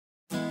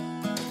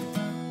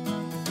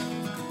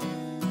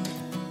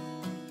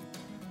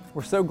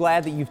We're so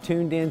glad that you've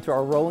tuned in to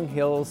our Rolling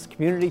Hills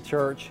Community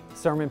Church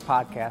Sermon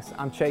Podcast.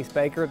 I'm Chase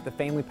Baker, the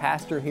family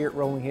pastor here at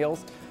Rolling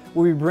Hills.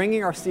 We'll be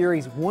bringing our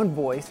series, One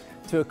Voice,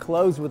 to a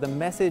close with a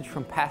message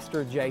from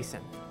Pastor Jason.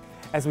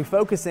 As we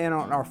focus in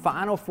on our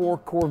final four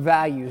core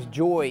values,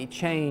 joy,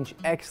 change,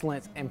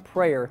 excellence, and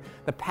prayer,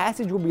 the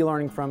passage we'll be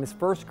learning from is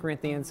 1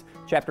 Corinthians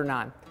chapter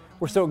 9.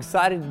 We're so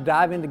excited to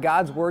dive into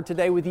God's Word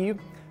today with you.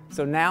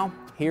 So now,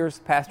 here's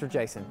Pastor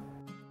Jason.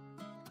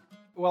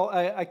 Well,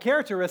 a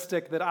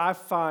characteristic that I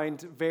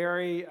find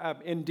very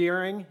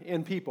endearing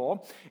in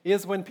people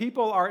is when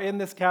people are in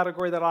this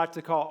category that I like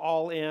to call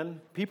all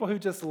in, people who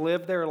just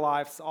live their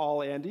lives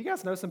all in. Do you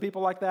guys know some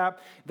people like that?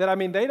 They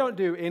don't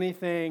do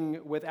anything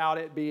without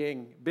it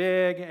being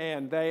big,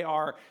 and they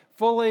are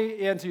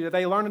fully into it.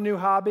 They learn a new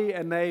hobby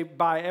and they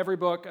buy every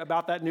book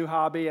about that new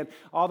hobby and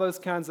all those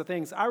kinds of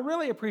things. I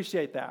really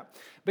appreciate that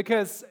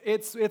because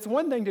it's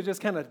one thing to just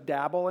kind of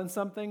dabble in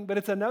something, but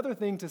it's another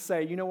thing to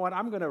say, you know what,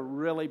 I'm going to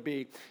really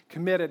be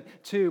committed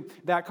to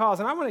that cause.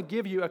 And I want to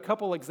give you a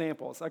couple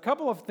examples, a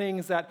couple of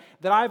things that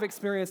I've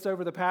experienced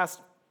over the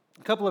past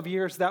couple of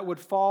years that would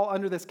fall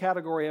under this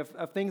category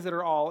of things that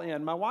are all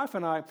in. My wife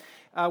and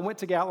I went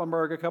to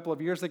Gatlinburg a couple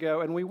of years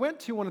ago, and we went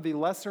to one of the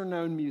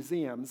lesser-known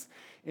museums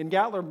in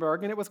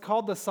Gatlinburg, and it was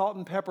called the Salt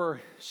and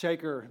Pepper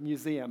Shaker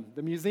Museum,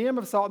 the Museum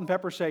of Salt and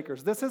Pepper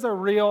Shakers. This is a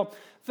real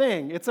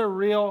thing. It's a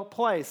real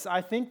place.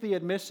 I think the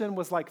admission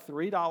was like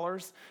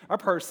 $3 a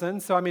person,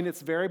 so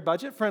it's very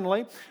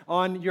budget-friendly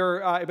on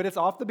your, but it's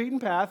off the beaten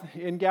path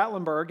in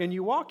Gatlinburg, and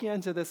you walk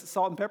into this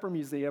Salt and Pepper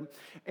Museum,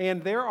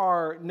 and there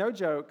are, no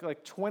joke,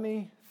 like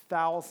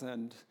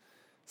 20,000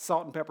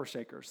 salt and pepper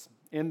shakers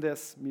in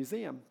this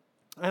museum.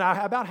 And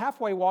about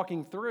halfway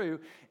walking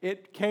through,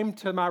 it came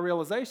to my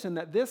realization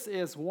that this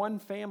is one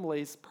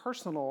family's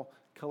personal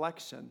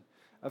collection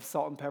of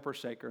salt and pepper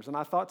shakers. And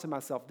I thought to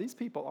myself, these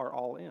people are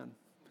all in.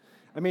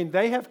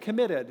 They have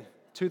committed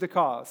to the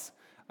cause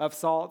of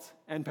salt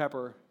and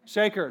pepper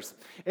shakers.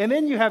 And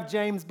then you have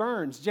James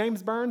Burns.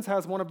 James Burns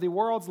has one of the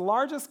world's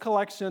largest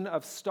collection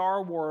of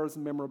Star Wars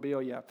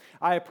memorabilia.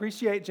 I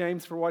appreciate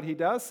James for what he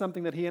does,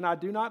 something that he and I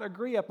do not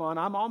agree upon.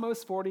 I'm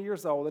almost 40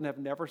 years old and have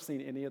never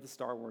seen any of the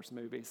Star Wars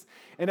movies.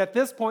 And at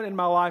this point in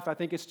my life, I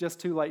think it's just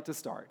too late to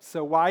start.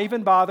 So why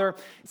even bother?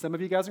 Some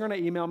of you guys are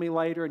going to email me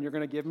later and you're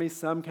going to give me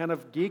some kind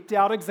of geeked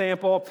out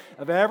example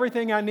of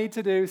everything I need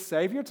to do.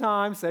 Save your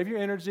time, save your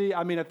energy.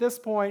 At this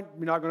point,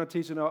 you're not going to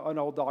teach an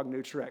old dog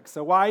new tricks.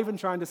 So why even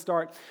trying to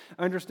start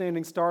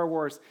understanding Star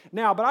Wars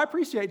now? But I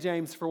appreciate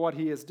James for what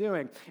he is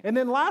doing. And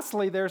then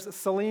lastly, there's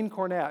Celine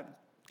Cornette.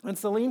 And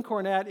Celine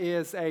Cornette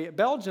is a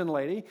Belgian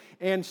lady,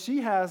 and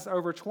she has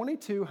over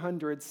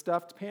 2,200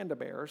 stuffed panda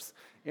bears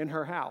in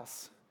her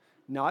house.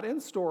 Not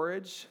in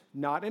storage,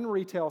 not in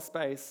retail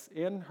space,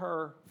 in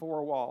her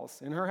four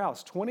walls, in her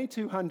house.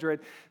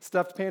 2,200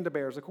 stuffed panda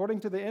bears.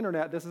 According to the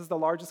internet, this is the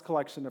largest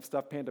collection of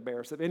stuffed panda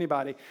bears of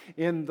anybody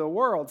in the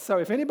world. So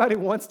if anybody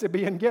wants to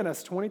be in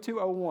Guinness,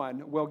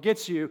 2201 will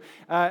get you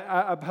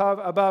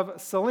above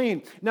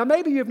Celine. Now,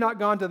 maybe you've not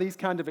gone to these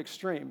kind of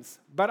extremes,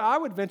 but I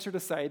would venture to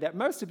say that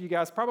most of you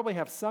guys probably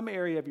have some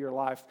area of your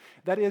life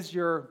that is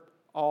your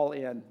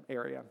all-in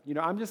area.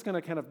 I'm just going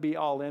to kind of be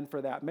all in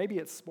for that. Maybe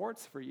it's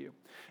sports for you.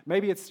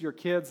 Maybe it's your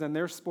kids and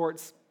their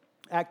sports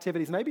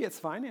activities. Maybe it's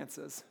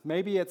finances.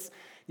 Maybe it's,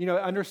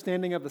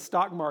 understanding of the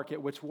stock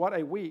market, which what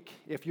a week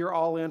if you're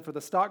all in for the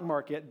stock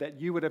market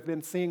that you would have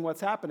been seeing what's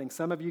happening.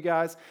 Some of you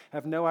guys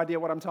have no idea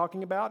what I'm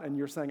talking about, and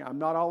you're saying, I'm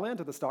not all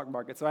into the stock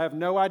market, so I have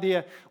no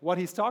idea what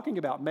he's talking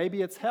about.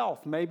 Maybe it's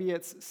health. Maybe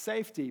it's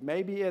safety.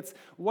 Maybe it's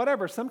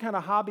whatever, some kind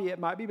of hobby it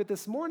might be. But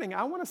this morning,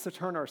 I want us to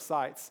turn our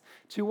sights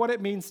to what it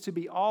means to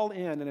be all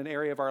in an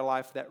area of our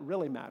life that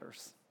really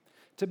matters.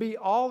 To be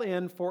all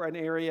in for an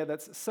area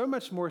that's so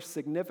much more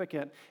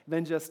significant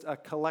than just a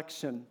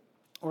collection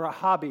or a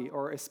hobby,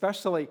 or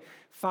especially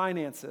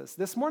finances.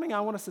 This morning, I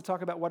want us to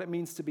talk about what it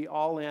means to be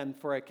all in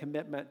for a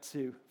commitment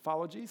to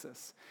follow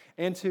Jesus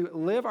and to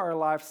live our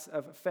lives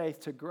of faith,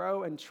 to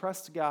grow and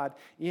trust God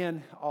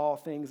in all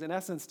things. In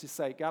essence, to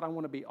say, God, I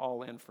want to be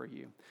all in for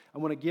you. I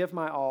want to give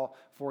my all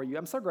for you.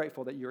 I'm so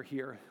grateful that you're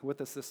here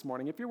with us this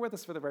morning. If you're with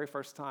us for the very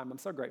first time, I'm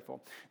so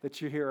grateful that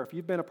you're here. If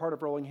you've been a part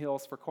of Rolling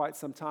Hills for quite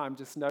some time,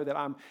 just know that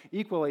I'm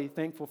equally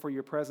thankful for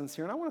your presence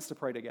here. And I want us to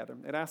pray together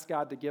and ask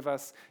God to give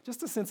us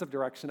just a sense of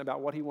direction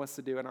about what he wants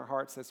to do in our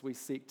hearts as we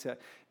seek to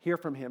hear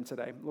from him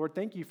today. Lord,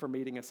 thank you for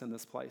meeting us in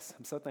this place.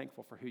 I'm so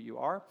thankful for who you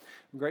are.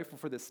 I'm grateful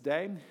for this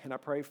day, and I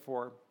pray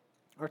for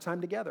our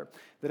time together,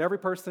 that every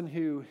person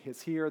who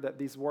is here, that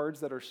these words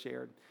that are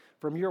shared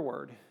from your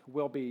word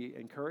will be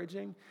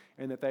encouraging,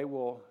 and that they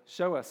will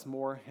show us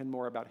more and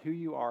more about who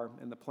you are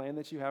and the plan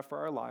that you have for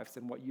our lives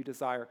and what you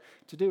desire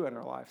to do in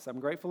our lives. I'm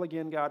grateful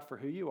again, God, for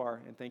who you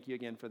are, and thank you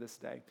again for this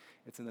day.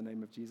 It's in the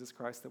name of Jesus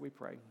Christ that we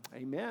pray.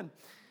 Amen.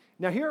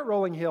 Now, here at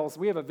Rolling Hills,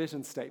 we have a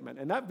vision statement,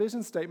 and that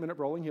vision statement at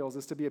Rolling Hills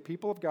is to be a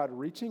people of God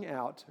reaching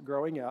out,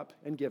 growing up,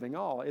 and giving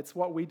all. It's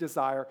what we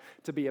desire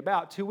to be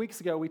about. 2 weeks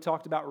ago, we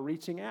talked about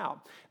reaching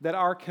out, that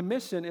our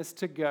commission is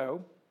to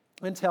go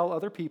and tell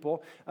other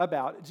people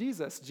about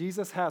Jesus.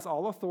 Jesus has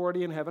all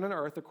authority in heaven and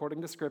earth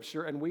according to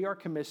Scripture, and we are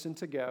commissioned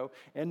to go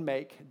and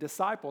make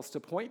disciples, to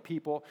point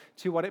people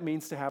to what it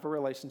means to have a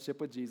relationship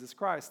with Jesus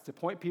Christ, to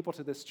point people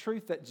to this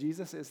truth that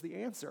Jesus is the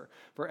answer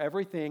for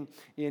everything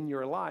in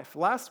your life.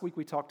 Last week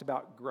we talked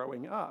about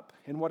growing up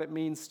and what it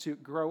means to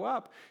grow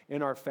up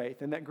in our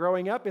faith, and that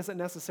growing up isn't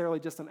necessarily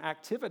just an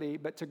activity,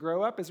 but to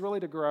grow up is really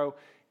to grow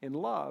in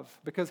love,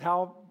 because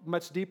how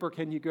much deeper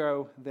can you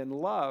go than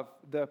love?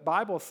 The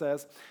Bible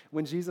says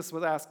when Jesus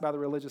was asked by the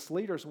religious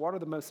leaders, what are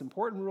the most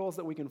important rules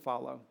that we can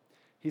follow?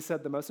 He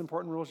said the most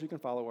important rules you can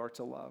follow are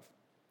to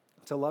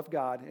love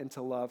God and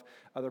to love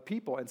other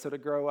people, and so to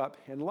grow up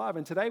in love.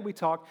 And today we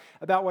talk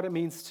about what it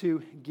means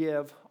to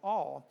give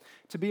all,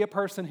 to be a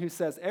person who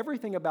says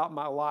everything about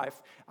my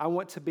life, I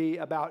want to be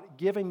about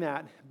giving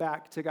that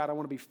back to God. I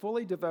want to be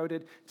fully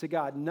devoted to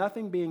God,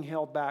 nothing being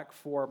held back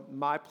for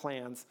my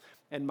plans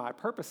and my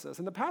purposes.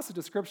 And the passage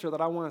of Scripture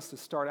that I want us to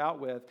start out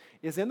with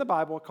is in the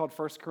Bible called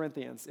 1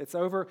 Corinthians. It's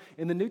over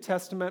in the New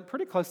Testament,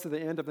 pretty close to the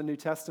end of the New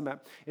Testament.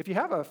 If you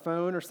have a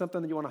phone or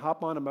something that you want to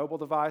hop on a mobile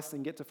device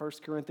and get to 1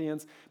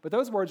 Corinthians, but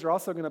those words are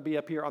also going to be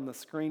up here on the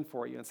screen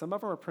for you. And some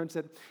of them are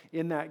printed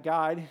in that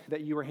guide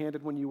that you were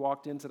handed when you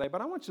walked in today. But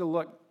I want you to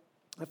look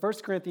at 1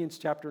 Corinthians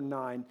chapter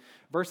 9,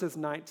 verses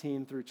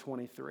 19 through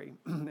 23.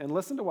 And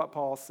listen to what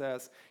Paul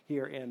says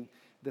here in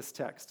this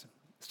text.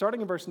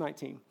 Starting in verse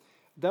 19.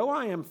 Though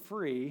I am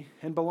free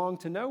and belong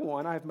to no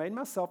one, I have made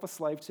myself a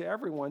slave to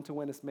everyone to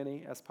win as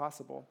many as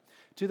possible.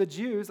 To the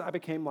Jews, I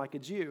became like a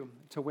Jew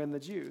to win the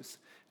Jews.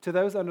 To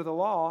those under the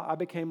law, I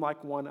became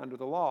like one under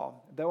the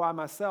law, though I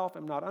myself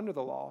am not under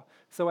the law,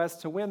 so as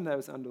to win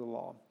those under the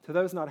law. To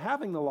those not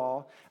having the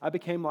law, I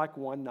became like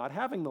one not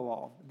having the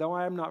law, though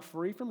I am not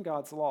free from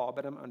God's law,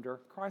 but am under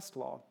Christ's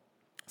law,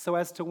 so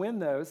as to win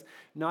those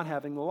not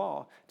having the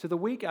law. To the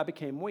weak I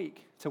became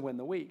weak, to win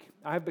the weak.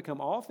 I have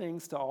become all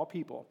things to all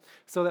people,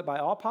 so that by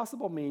all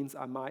possible means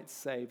I might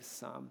save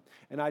some.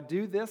 And I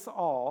do this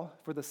all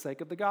for the sake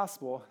of the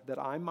gospel, that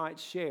I might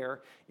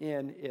share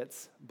in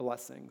its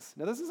blessings.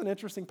 Now, this is an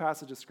interesting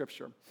passage of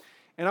Scripture.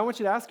 And I want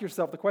you to ask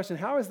yourself the question,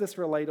 how is this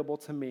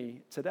relatable to me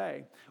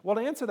today? Well,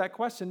 to answer that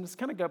question, just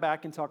kind of go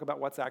back and talk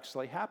about what's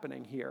actually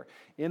happening here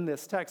in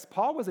this text.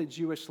 Paul was a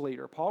Jewish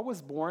leader. Paul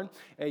was born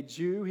a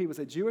Jew. He was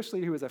a Jewish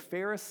leader. He was a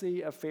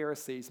Pharisee of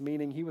Pharisees,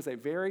 meaning he was a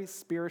very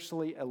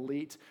spiritually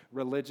elite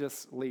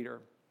religious leader.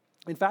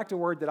 In fact, a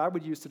word that I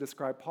would use to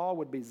describe Paul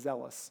would be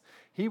zealous.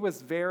 He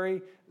was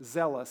very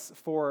zealous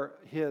for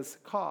his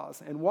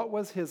cause. And what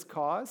was his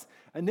cause?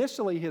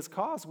 Initially, his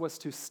cause was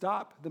to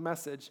stop the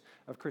message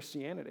of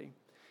Christianity.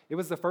 It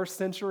was the first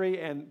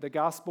century, and the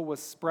gospel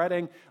was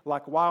spreading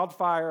like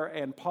wildfire,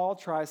 and Paul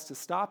tries to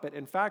stop it.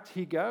 In fact,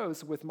 he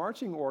goes with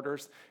marching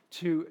orders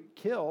to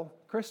kill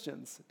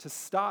Christians, to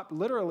stop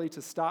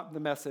the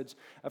message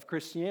of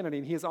Christianity.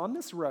 And he is on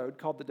this road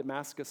called the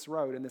Damascus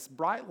Road, and this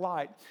bright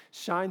light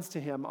shines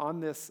to him on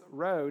this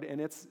road, and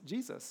it's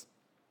Jesus.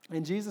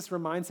 And Jesus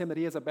reminds him that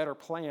he has a better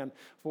plan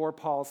for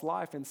Paul's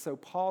life. And so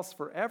Paul's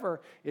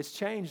forever is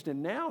changed.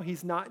 And now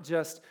he's not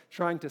just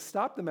trying to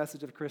stop the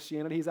message of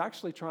Christianity, he's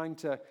actually trying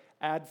to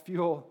add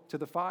fuel to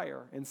the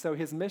fire. And so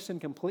his mission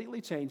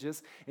completely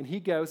changes, and he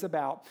goes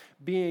about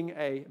being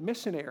a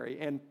missionary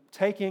and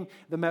taking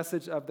the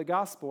message of the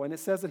gospel. And it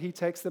says that he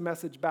takes the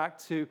message back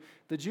to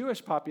the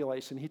Jewish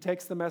population. He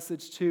takes the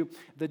message to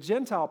the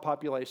Gentile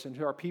population,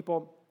 who are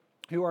people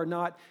who are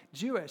not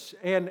Jewish.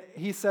 And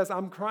he says,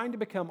 I'm trying to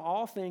become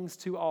all things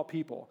to all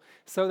people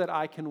so that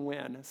I can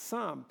win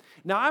some.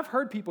 Now, I've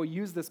heard people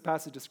use this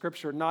passage of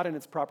Scripture not in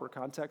its proper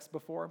context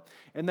before.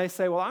 And they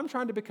say, well, I'm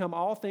trying to become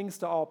all things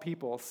to all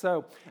people.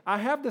 So I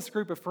have this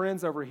group of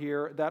friends over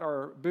here that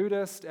are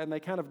Buddhist, and they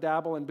kind of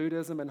dabble in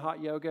Buddhism and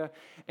hot yoga.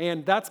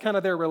 And that's kind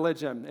of their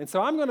religion. And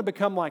so I'm going to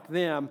become like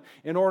them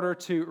in order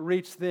to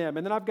reach them.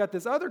 And then I've got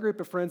this other group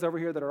of friends over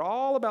here that are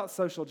all about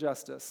social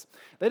justice.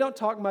 They don't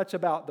talk much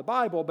about the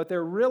Bible, but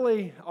they're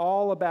really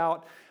all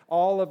about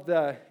all of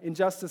the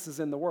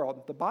injustices in the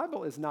world. The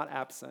Bible is not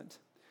absent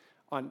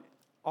on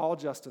all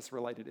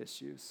justice-related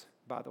issues,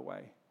 by the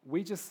way.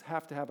 We just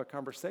have to have a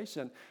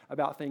conversation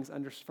about things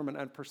from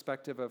a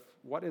perspective of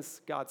what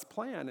is God's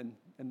plan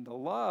and the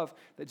love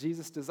that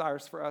Jesus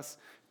desires for us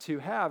to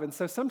have. And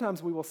so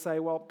sometimes we will say,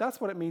 well,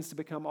 that's what it means to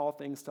become all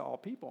things to all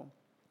people.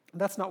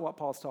 That's not what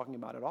Paul's talking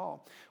about at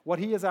all. What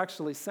he is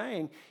actually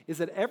saying is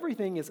that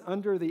everything is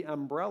under the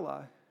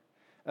umbrella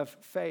of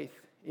faith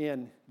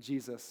in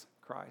Jesus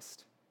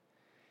Christ.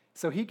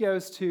 So he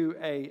goes to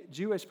a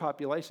Jewish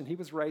population. He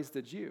was raised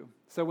a Jew.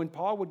 So when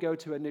Paul would go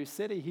to a new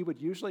city, he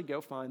would usually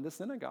go find the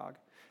synagogue,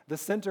 the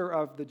center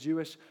of the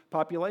Jewish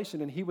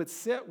population, and he would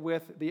sit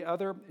with the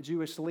other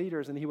Jewish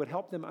leaders, and he would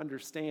help them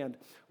understand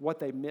what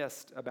they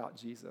missed about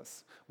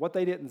Jesus, what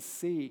they didn't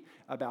see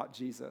about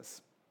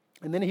Jesus.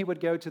 And then he would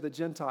go to the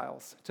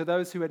Gentiles, to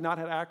those who had not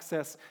had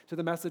access to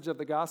the message of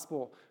the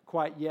gospel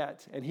quite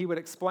yet. And he would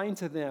explain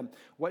to them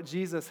what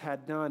Jesus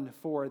had done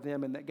for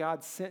them and that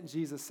God sent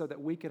Jesus so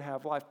that we could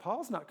have life.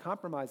 Paul's not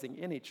compromising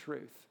any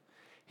truth.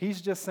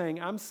 He's just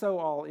saying, I'm so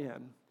all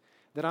in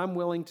that I'm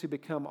willing to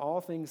become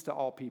all things to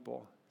all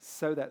people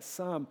so that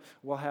some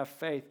will have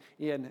faith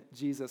in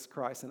Jesus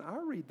Christ. And I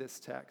read this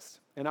text,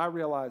 and I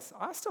realize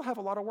I still have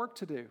a lot of work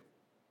to do.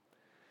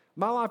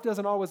 My life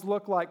doesn't always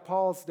look like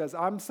Paul's does.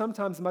 I'm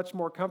sometimes much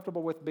more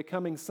comfortable with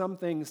becoming some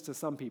things to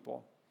some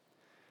people,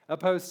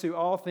 opposed to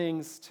all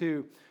things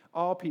to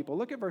all people.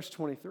 Look at verse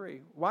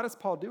 23. Why does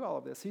Paul do all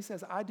of this? He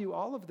says, I do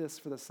all of this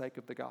for the sake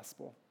of the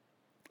gospel,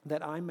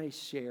 that I may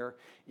share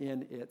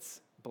in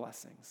its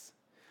blessings.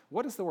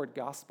 What does the word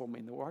gospel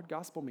mean? The word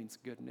gospel means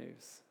good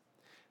news.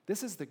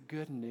 This is the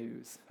good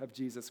news of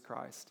Jesus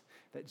Christ,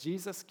 that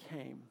Jesus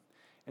came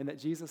and that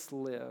Jesus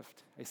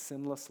lived a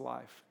sinless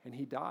life, and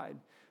he died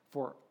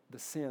for the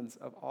sins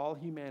of all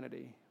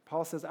humanity.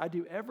 Paul says, I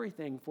do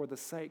everything for the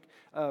sake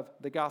of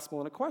the gospel.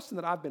 And a question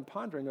that I've been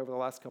pondering over the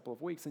last couple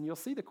of weeks, and you'll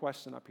see the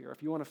question up here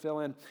if you want to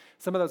fill in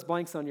some of those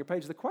blanks on your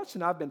page. The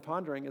question I've been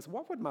pondering is,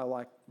 what would my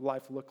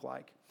life look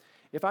like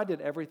if I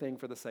did everything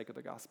for the sake of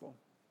the gospel?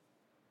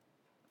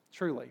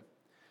 Truly.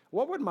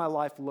 What would my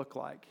life look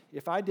like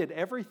if I did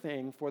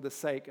everything for the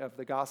sake of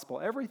the gospel,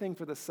 everything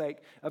for the sake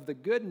of the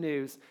good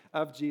news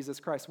of Jesus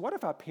Christ? What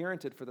if I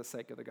parented for the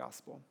sake of the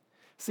gospel?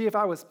 See, if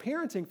I was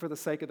parenting for the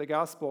sake of the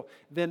gospel,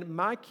 then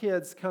my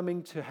kids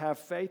coming to have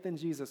faith in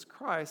Jesus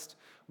Christ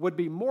would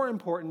be more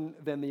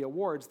important than the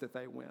awards that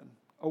they win.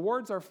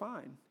 Awards are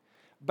fine,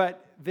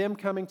 but them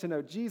coming to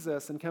know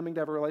Jesus and coming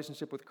to have a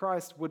relationship with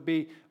Christ would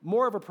be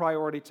more of a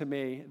priority to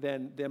me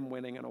than them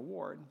winning an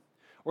award.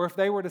 Or if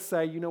they were to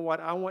say, you know what,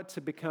 I want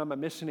to become a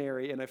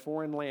missionary in a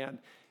foreign land,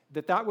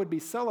 that would be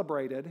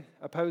celebrated,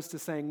 opposed to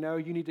saying, no,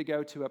 you need to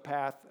go to a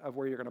path of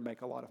where you're going to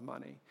make a lot of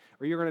money,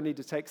 or you're going to need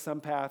to take some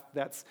path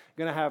that's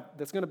going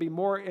to be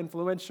more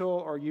influential,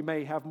 or you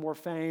may have more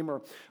fame,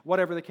 or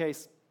whatever the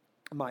case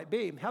might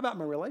be. How about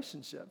my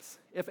relationships?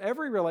 If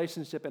every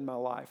relationship in my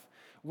life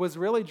was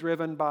really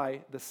driven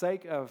by the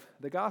sake of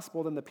the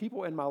gospel, then the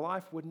people in my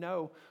life would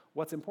know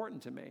what's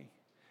important to me.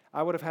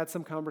 I would have had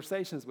some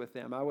conversations with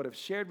them. I would have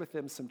shared with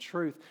them some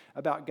truth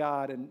about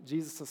God and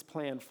Jesus'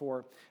 plan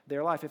for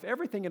their life. If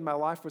everything in my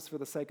life was for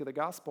the sake of the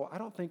gospel, I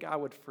don't think I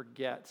would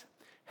forget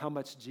how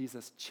much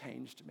Jesus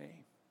changed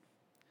me,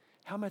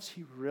 how much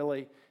he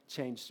really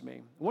changed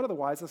me. One of the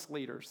wisest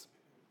leaders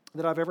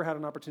that I've ever had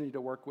an opportunity to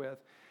work with,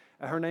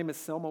 her name is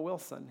Selma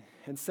Wilson.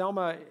 And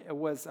Selma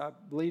was a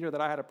leader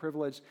that I had a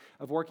privilege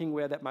of working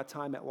with at my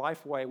time at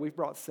Lifeway. We've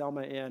brought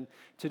Selma in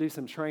to do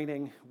some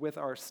training with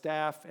our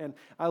staff. And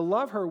I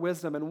love her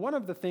wisdom. And one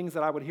of the things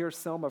that I would hear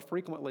Selma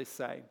frequently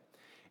say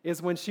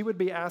is when she would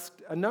be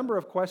asked a number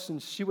of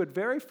questions, she would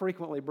very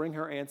frequently bring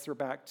her answer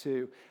back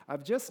to,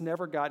 I've just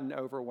never gotten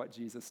over what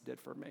Jesus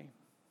did for me.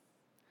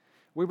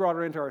 We brought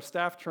her into our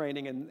staff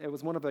training, and it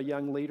was one of the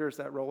young leaders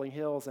at Rolling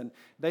Hills, and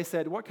they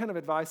said, what kind of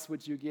advice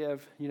would you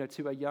give,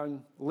 to a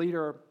young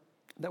leader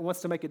that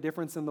wants to make a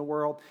difference in the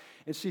world?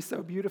 And she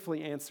so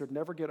beautifully answered,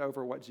 never get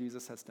over what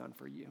Jesus has done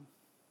for you.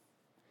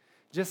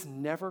 Just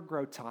never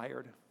grow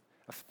tired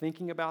of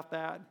thinking about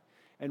that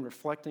and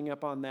reflecting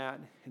upon that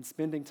and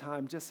spending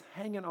time just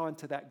hanging on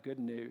to that good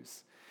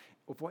news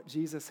of what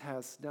Jesus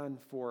has done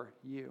for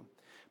you.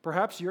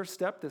 Perhaps your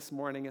step this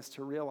morning is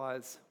to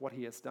realize what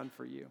he has done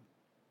for you.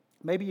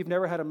 Maybe you've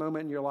never had a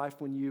moment in your life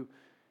when you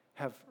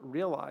have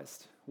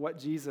realized what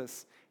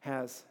Jesus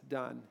has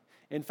done.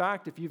 In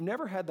fact, if you've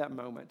never had that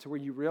moment to where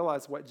you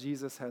realize what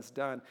Jesus has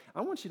done,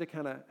 I want you to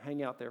kind of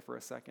hang out there for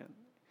a second.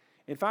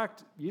 In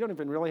fact, you don't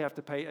even really have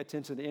to pay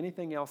attention to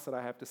anything else that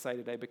I have to say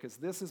today, because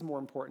this is more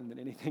important than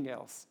anything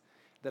else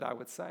that I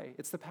would say.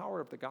 It's the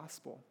power of the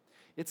gospel.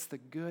 It's the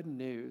good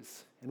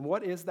news. And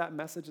what is that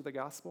message of the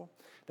gospel?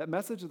 That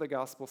message of the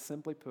gospel,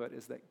 simply put,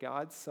 is that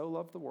God so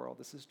loved the world.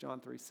 This is John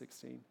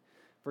 3:16.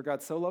 For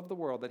God so loved the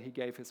world that he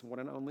gave his one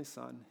and only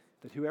Son,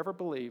 that whoever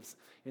believes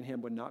in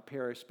him would not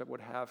perish but would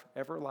have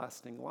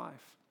everlasting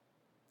life.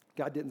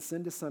 God didn't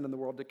send his Son in the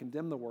world to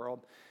condemn the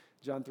world,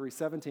 John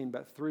 3:17,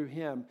 but through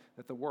him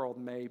that the world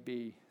may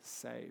be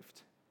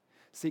saved.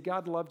 See,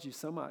 God loved you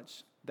so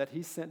much that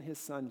he sent his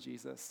Son,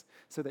 Jesus,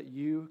 so that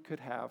you could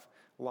have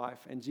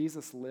life. And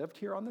Jesus lived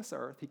here on this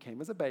earth. He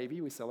came as a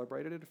baby. We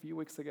celebrated it a few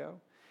weeks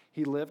ago.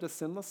 He lived a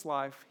sinless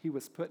life. He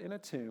was put in a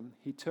tomb.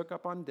 He took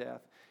up on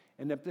death.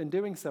 And in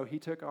doing so, he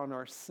took on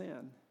our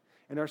sin.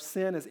 And our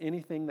sin is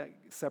anything that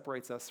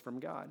separates us from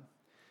God.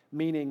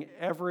 Meaning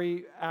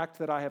every act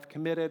that I have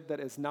committed that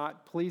is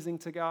not pleasing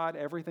to God,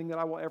 everything that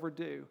I will ever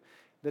do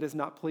that is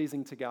not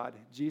pleasing to God,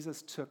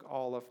 Jesus took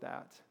all of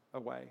that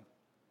away.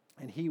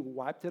 And he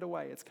wiped it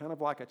away. It's kind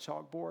of like a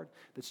chalkboard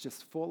that's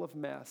just full of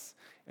mess.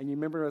 And you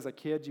remember as a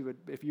kid,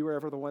 if you were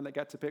ever the one that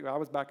got to pick, I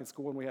was back in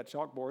school when we had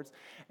chalkboards.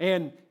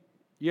 And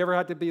you ever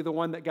had to be the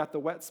one that got the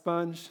wet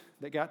sponge,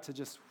 that got to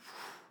just...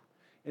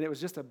 And it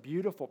was just a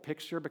beautiful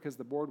picture because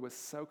the board was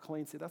so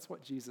clean. See, that's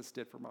what Jesus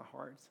did for my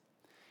heart.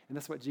 And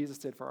that's what Jesus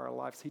did for our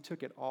lives. He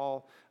took it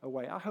all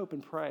away. I hope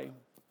and pray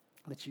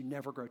that you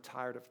never grow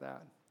tired of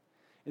that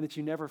and that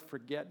you never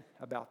forget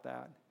about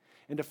that.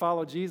 And to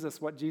follow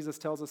Jesus, what Jesus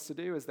tells us to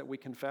do is that we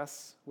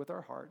confess with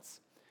our hearts.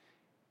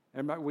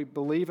 And we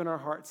believe in our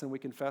hearts and we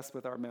confess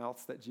with our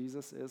mouths that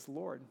Jesus is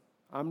Lord.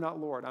 I'm not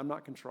Lord. I'm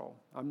not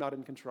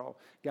in control.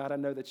 God, I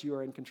know that you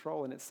are in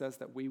control, and it says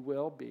that we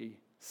will be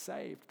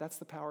saved. That's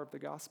the power of the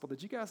gospel.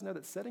 Did you guys know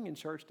that sitting in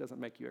church doesn't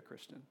make you a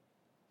Christian?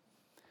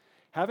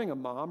 Having a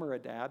mom or a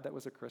dad that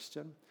was a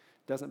Christian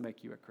doesn't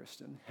make you a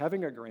Christian.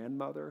 Having a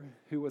grandmother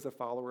who was a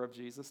follower of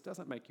Jesus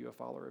doesn't make you a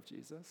follower of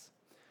Jesus.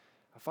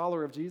 A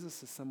follower of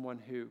Jesus is someone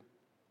who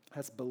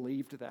has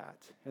believed that,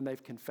 and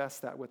they've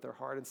confessed that with their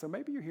heart. And so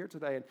maybe you're here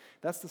today, and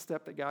that's the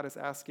step that God is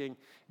asking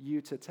you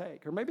to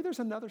take. Or maybe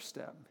there's another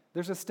step.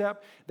 There's a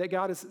step that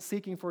God is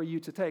seeking for you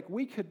to take.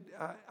 We could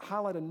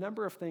highlight a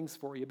number of things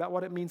for you about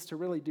what it means to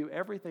really do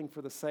everything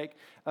for the sake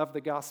of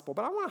the gospel.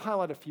 But I want to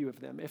highlight a few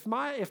of them. If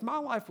my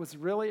life was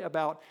really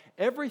about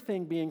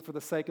everything being for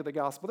the sake of the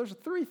gospel, there's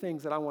 3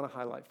 things that I want to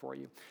highlight for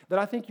you that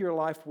I think your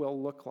life will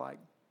look like.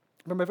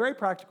 From a very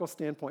practical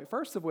standpoint,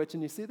 first of which,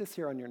 and you see this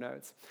here on your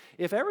notes,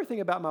 if everything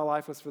about my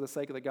life was for the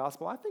sake of the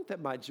gospel, I think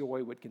that my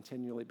joy would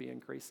continually be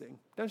increasing.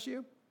 Don't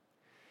you?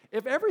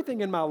 If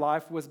everything in my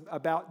life was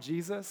about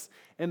Jesus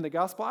and the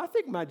gospel, I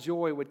think my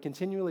joy would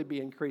continually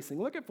be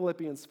increasing. Look at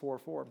Philippians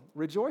 4:4.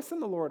 Rejoice in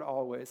the Lord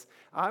always.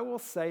 I will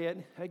say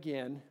it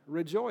again,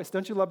 rejoice.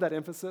 Don't you love that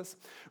emphasis?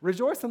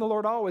 Rejoice in the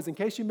Lord always. In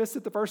case you missed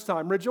it the first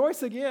time,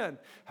 rejoice again.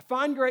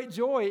 Find great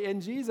joy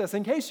in Jesus.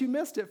 In case you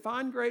missed it,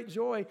 find great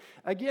joy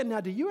again. Now,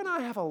 do you and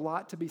I have a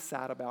lot to be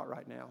sad about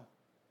right now?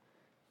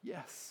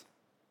 Yes.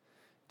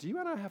 Do you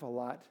and I have a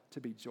lot to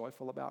be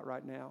joyful about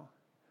right now?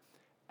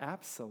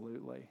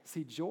 Absolutely.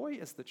 See, joy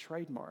is the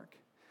trademark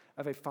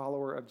of a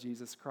follower of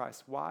Jesus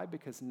Christ. Why?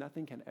 Because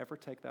nothing can ever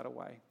take that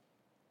away.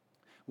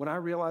 When I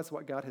realize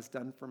what God has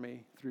done for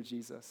me through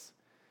Jesus,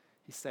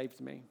 he saved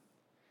me.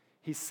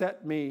 He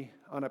set me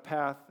on a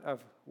path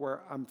of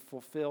where I'm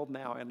fulfilled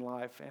now in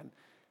life, and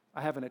I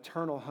have an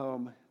eternal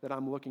home that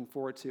I'm looking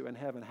forward to in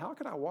heaven. How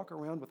could I walk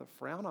around with a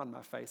frown on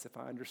my face if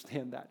I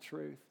understand that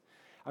truth?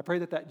 I pray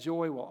that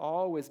joy will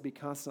always be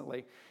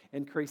constantly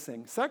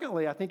increasing.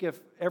 Secondly, I think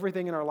if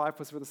everything in our life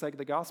was for the sake of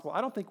the gospel,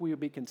 I don't think we would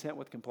be content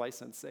with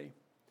complacency.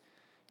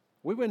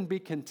 We wouldn't be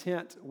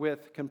content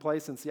with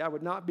complacency. I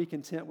would not be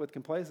content with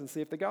complacency.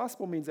 If the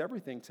gospel means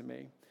everything to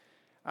me,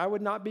 I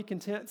would not be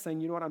content saying,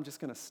 you know what, I'm just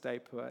going to stay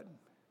put.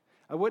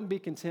 I wouldn't be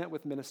content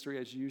with ministry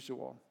as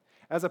usual.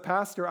 As a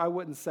pastor, I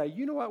wouldn't say,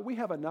 you know what, we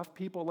have enough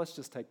people, let's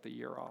just take the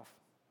year off.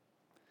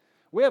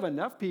 We have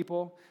enough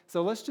people,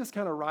 so let's just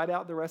kind of ride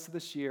out the rest of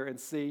this year and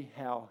see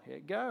how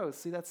it goes.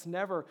 See, that's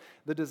never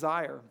the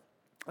desire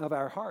of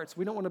our hearts.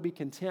 We don't want to be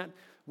content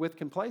with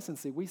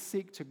complacency. We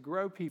seek to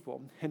grow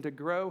people and to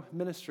grow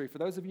ministry. For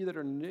those of you that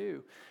are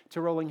new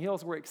to Rolling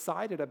Hills, we're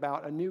excited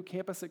about a new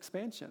campus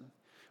expansion.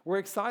 We're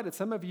excited.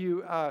 Some of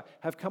you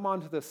have come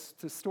on to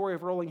the story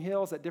of Rolling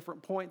Hills at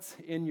different points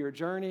in your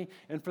journey.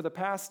 And for the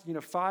past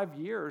 5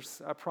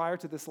 years prior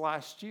to this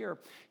last year,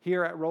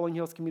 here at Rolling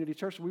Hills Community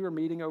Church, we were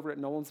meeting over at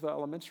Nolensville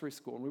Elementary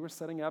School. And we were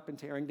setting up and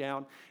tearing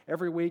down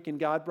every week. And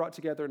God brought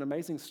together an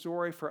amazing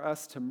story for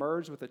us to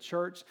merge with a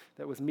church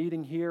that was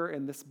meeting here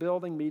in this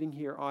building, meeting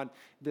here on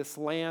this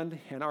land.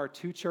 And our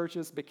 2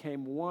 churches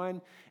became one.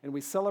 And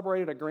we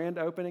celebrated a grand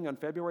opening on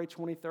February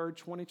 23rd,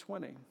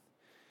 2020.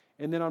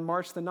 And then on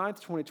March the 9th,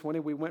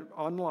 2020, we went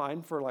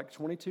online for like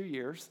 22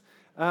 years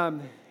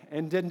and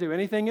didn't do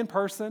anything in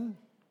person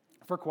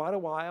for quite a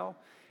while.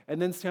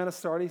 And then kind of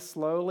started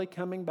slowly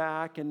coming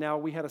back. And now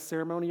we had a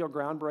ceremonial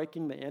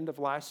groundbreaking the end of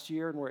last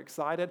year, and we're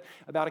excited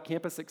about a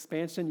campus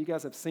expansion. You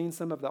guys have seen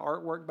some of the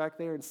artwork back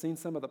there and seen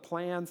some of the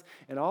plans.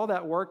 And all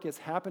that work is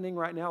happening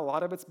right now. A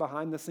lot of it's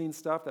behind the scenes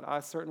stuff that I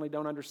certainly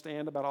don't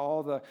understand about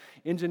all the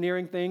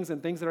engineering things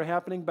and things that are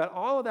happening. But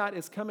all of that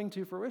is coming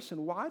to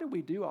fruition. Why do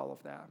we do all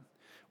of that?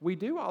 We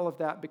do all of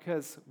that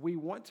because we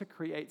want to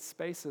create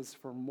spaces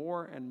for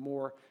more and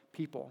more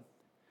people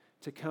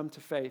to come to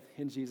faith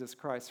in Jesus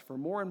Christ, for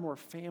more and more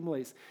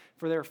families,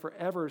 for their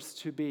forevers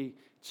to be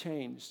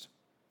changed.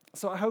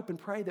 So I hope and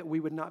pray that we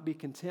would not be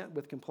content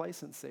with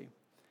complacency,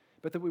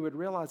 but that we would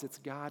realize it's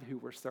God who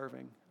we're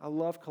serving. I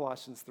love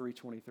Colossians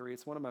 3:23.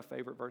 It's one of my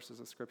favorite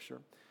verses of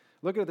Scripture.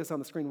 Look at this on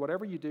the screen.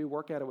 Whatever you do,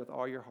 work at it with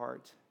all your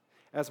heart,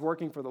 as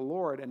working for the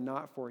Lord and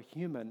not for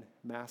human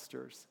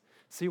masters.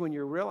 See, when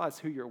you realize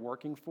who you're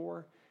working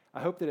for,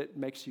 I hope that it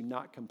makes you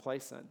not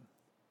complacent.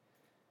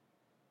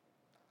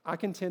 I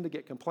can tend to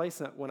get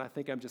complacent when I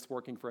think I'm just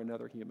working for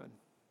another human.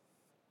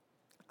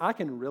 I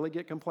can really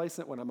get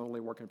complacent when I'm only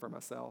working for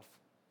myself.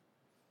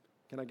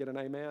 Can I get an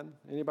amen?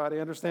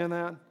 Anybody understand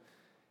that?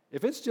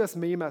 If it's just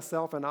me,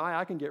 myself, and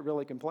I can get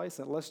really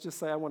complacent. Let's just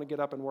say I want to get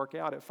up and work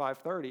out at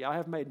 5:30. I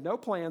have made no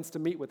plans to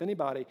meet with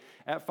anybody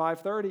at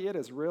 5:30. It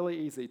is really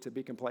easy to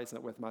be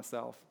complacent with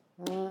myself.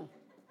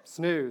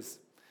 Snooze.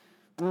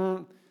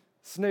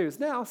 Snooze.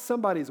 Now,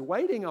 somebody's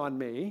waiting on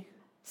me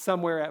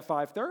somewhere at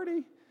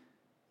 5:30.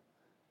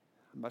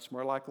 I'm much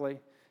more likely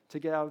to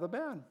get out of the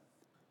bed.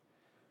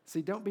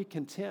 See, don't be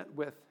content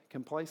with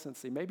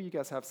complacency. Maybe you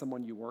guys have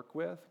someone you work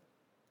with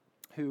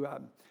who,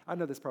 I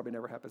know this probably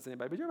never happens to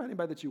anybody, but you ever have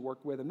anybody that you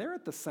work with and they're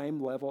at the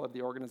same level of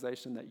the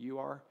organization that you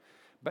are,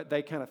 but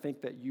they kind of think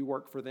that you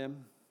work for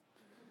them?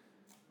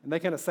 And they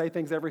kind of say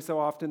things every so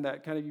often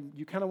that kind of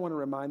you kind of want to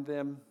remind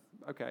them,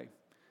 okay,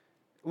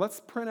 let's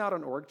print out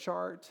an org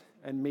chart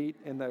and meet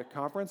in the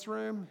conference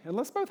room, and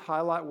let's both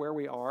highlight where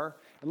we are,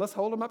 and let's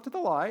hold them up to the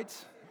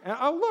light. And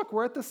oh, look,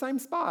 we're at the same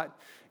spot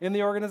in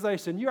the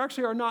organization. You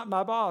actually are not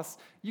my boss.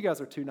 You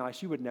guys are too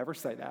nice. You would never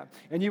say that.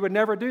 And you would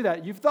never do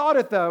that. You've thought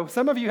it, though.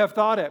 Some of you have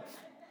thought it.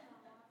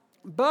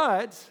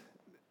 But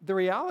the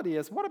reality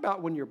is, what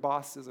about when your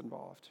boss is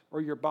involved,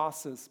 or your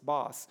boss's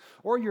boss,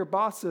 or your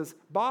boss's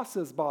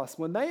boss's boss?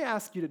 When they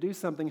ask you to do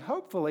something,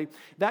 hopefully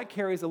that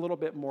carries a little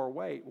bit more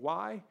weight.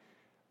 Why?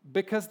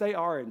 Because they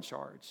are in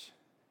charge,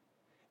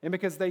 and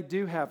because they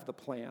do have the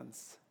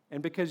plans,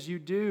 and because you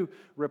do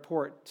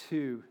report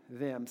to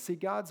them. See,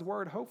 God's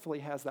word hopefully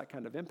has that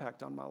kind of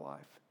impact on my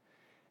life,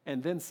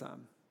 and then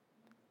some.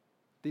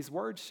 These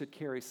words should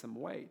carry some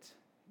weight.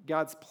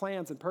 God's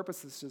plans and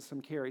purposes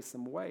should carry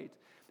some weight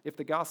if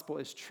the gospel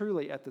is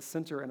truly at the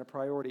center and a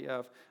priority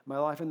of my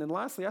life. And then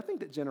lastly, I think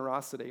that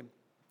generosity,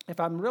 if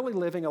I'm really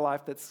living a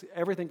life that's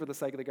everything for the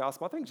sake of the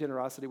gospel, I think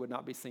generosity would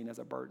not be seen as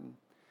a burden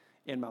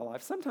in my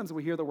life. Sometimes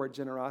we hear the word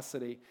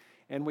generosity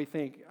and we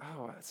think,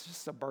 oh, it's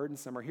just a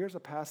burdensome, or here's a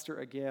pastor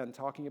again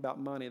talking about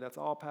money. That's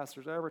all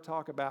pastors ever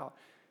talk about.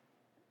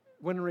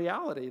 When in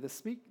reality,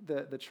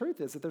 the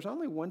truth is that there's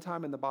only one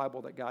time in the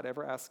Bible that God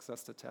ever asks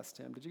us to test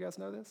him. Did you guys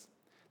know this?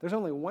 There's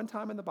only one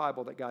time in the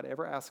Bible that God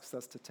ever asks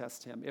us to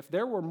test him. If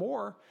there were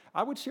more,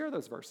 I would share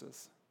those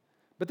verses.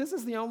 But this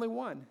is the only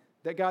one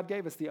that God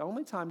gave us. The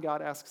only time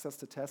God asks us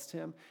to test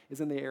him is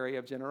in the area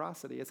of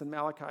generosity. It's in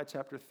Malachi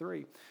chapter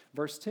 3,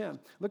 verse 10.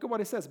 Look at what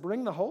he says.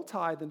 Bring the whole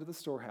tithe into the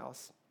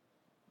storehouse,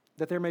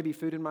 that there may be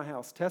food in my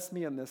house. Test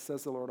me in this,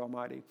 says the Lord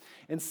Almighty,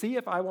 and see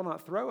if I will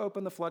not throw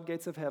open the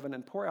floodgates of heaven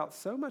and pour out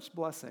so much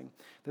blessing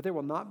that there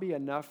will not be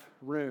enough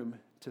room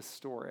to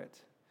store it.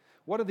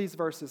 What do these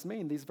verses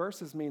mean? These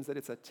verses mean that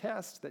it's a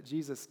test that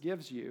Jesus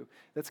gives you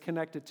that's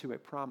connected to a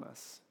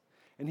promise.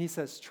 And he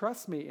says,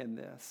 trust me in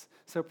this.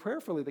 So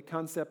prayerfully, the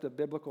concept of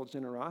biblical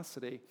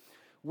generosity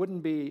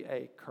wouldn't be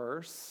a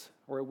curse,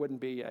 or it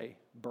wouldn't be a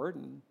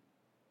burden,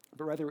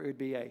 but rather it would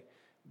be a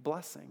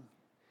blessing.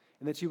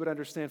 And that you would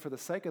understand, for the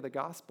sake of the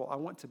gospel, I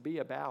want to be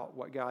about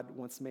what God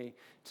wants me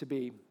to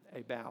be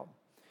about.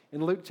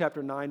 In Luke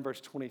chapter 9, verse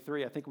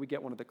 23, I think we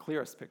get one of the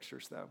clearest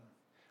pictures, though.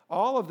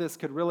 All of this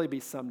could really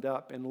be summed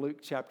up in Luke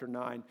chapter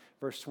 9,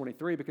 verse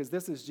 23, because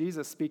this is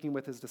Jesus speaking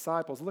with his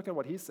disciples. Look at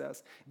what he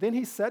says. Then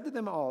he said to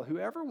them all,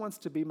 whoever wants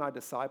to be my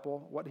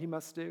disciple, what he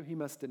must do? He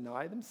must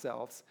deny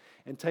themselves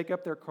and take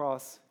up their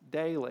cross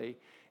daily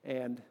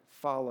and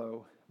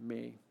follow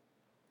me.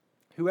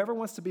 Whoever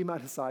wants to be my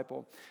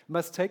disciple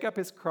must take up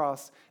his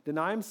cross,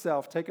 deny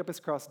himself, take up his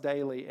cross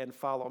daily, and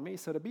follow me.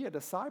 So to be a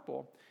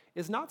disciple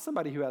is not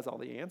somebody who has all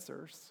the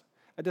answers.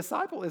 A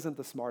disciple isn't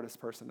the smartest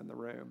person in the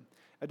room.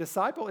 A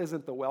disciple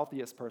isn't the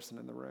wealthiest person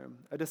in the room.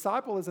 A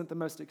disciple isn't the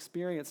most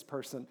experienced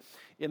person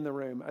in the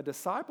room. A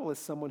disciple is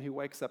someone who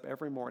wakes up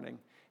every morning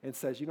and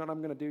says, you know what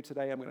I'm going to do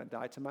today? I'm going to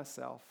die to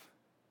myself,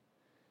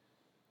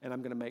 and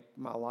I'm going to make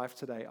my life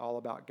today all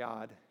about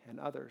God and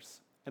others.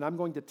 And I'm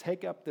going to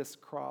take up this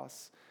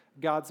cross,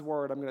 God's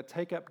word. I'm going to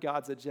take up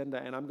God's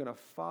agenda, and I'm going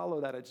to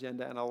follow that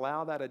agenda and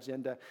allow that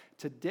agenda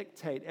to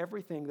dictate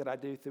everything that I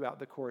do throughout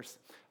the course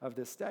of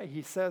this day.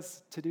 He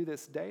says to do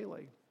this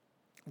daily.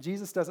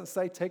 Jesus doesn't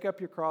say take up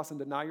your cross and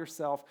deny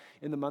yourself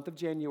in the month of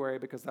January,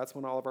 because that's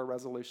when all of our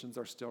resolutions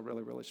are still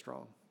really, really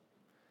strong.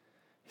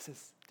 He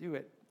says do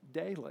it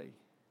daily.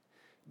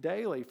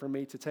 Daily for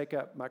me to take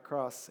up my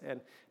cross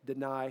and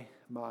deny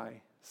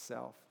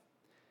myself.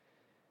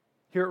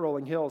 Here at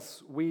Rolling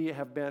Hills, we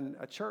have been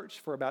a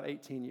church for about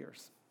 18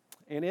 years.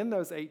 And in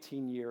those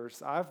 18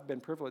 years, I've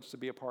been privileged to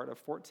be a part of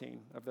 14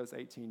 of those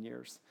 18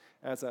 years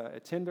as a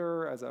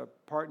attender, as a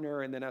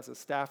partner, and then as a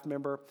staff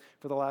member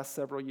for the last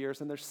several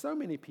years. And there's so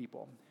many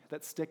people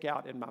that stick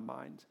out in my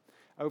mind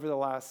over the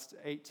last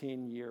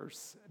 18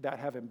 years that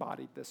have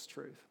embodied this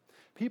truth.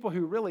 People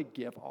who really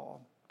give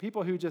all.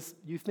 People who just,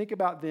 you think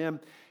about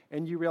them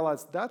and you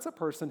realize that's a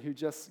person who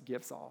just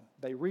gives all.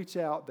 They reach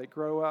out, they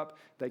grow up,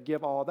 they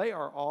give all. They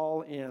are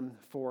all in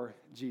for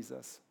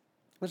Jesus.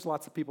 There's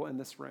lots of people in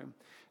this room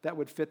that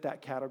would fit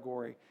that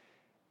category.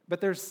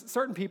 But there's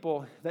certain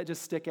people that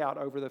just stick out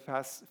over the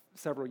past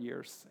several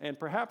years. And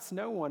perhaps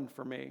no one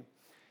for me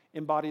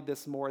embodied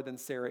this more than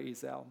Sarah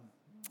Ezell.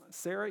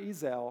 Sarah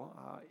Ezell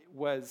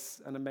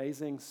was an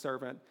amazing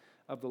servant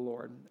of the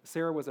Lord.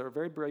 Sarah was a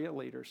very brilliant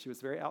leader. She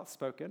was very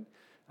outspoken.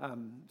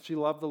 She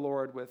loved the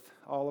Lord with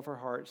all of her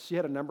heart. She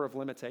had a number of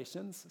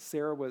limitations.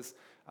 Sarah was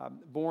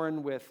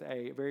born with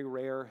a very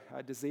rare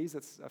disease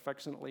that's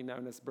affectionately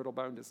known as brittle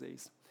bone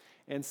disease.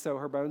 And so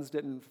her bones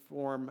didn't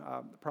form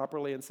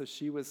properly, and so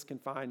she was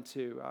confined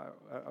to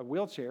a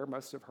wheelchair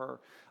most of her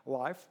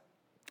life.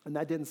 And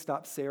that didn't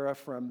stop Sarah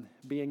from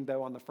being,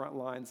 though, on the front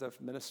lines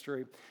of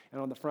ministry and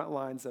on the front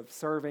lines of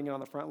serving and on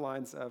the front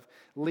lines of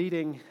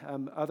leading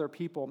other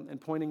people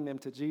and pointing them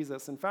to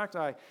Jesus. In fact,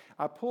 I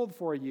pulled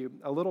for you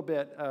a little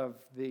bit of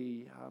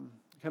the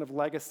kind of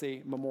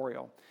legacy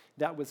memorial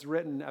that was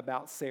written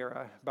about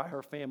Sarah by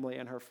her family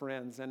and her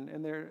friends.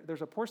 And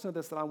there's a portion of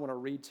this that I want to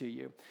read to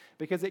you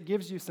because it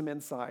gives you some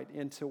insight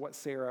into what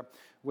Sarah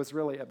was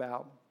really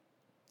about.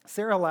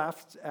 Sarah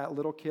laughed at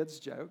little kids'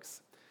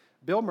 jokes,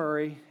 Bill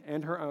Murray,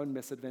 and her own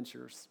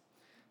misadventures.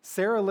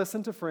 Sarah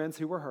listened to friends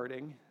who were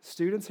hurting,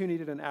 students who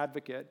needed an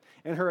advocate,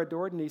 and her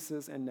adored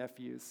nieces and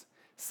nephews.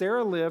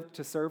 Sarah lived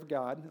to serve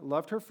God,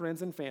 loved her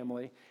friends and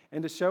family,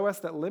 and to show us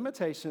that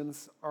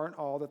limitations aren't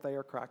all that they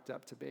are cracked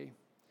up to be.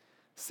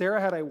 Sarah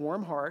had a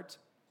warm heart,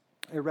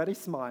 a ready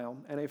smile,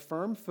 and a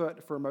firm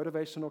foot for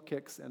motivational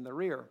kicks in the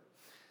rear.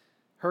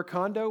 Her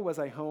condo was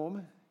a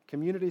home,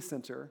 community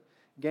center,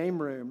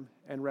 game room,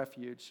 and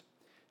refuge.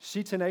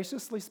 She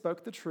tenaciously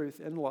spoke the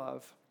truth in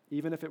love,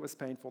 even if it was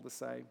painful to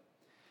say.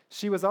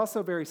 She was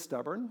also very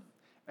stubborn,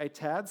 a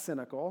tad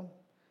cynical,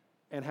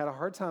 and had a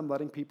hard time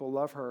letting people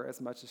love her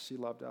as much as she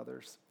loved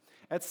others.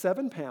 At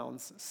 7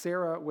 pounds,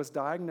 Sarah was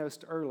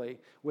diagnosed early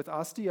with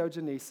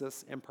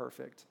osteogenesis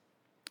imperfecta,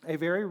 a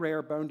very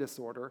rare bone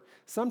disorder,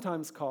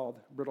 sometimes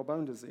called brittle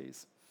bone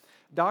disease.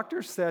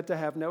 Doctors said to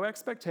have no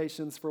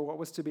expectations for what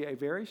was to be a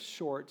very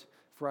short,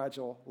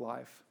 fragile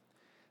life.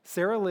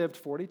 Sarah lived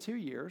 42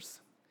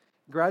 years,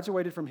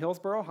 graduated from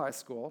Hillsborough High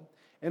School,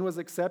 and was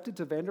accepted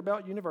to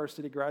Vanderbilt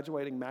University,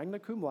 graduating magna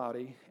cum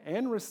laude,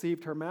 and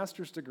received her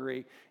master's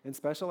degree in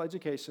special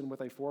education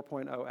with a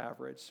 4.0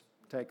 average.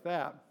 Take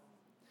that.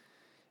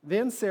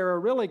 Then Sarah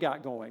really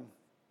got going,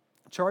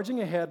 charging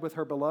ahead with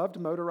her beloved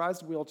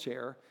motorized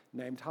wheelchair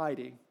named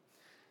Heidi.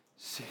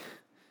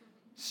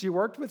 She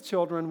worked with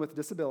children with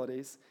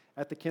disabilities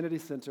at the Kennedy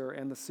Center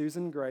and the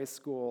Susan Gray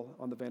School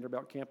on the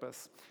Vanderbilt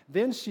campus.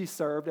 Then she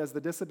served as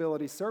the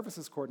Disability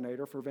Services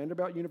Coordinator for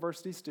Vanderbilt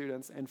University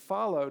students and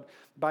followed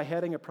by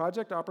heading a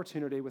project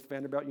opportunity with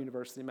Vanderbilt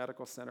University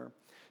Medical Center.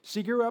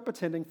 She grew up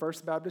attending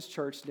First Baptist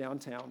Church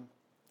downtown,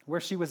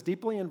 where she was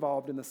deeply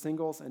involved in the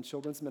singles and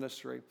children's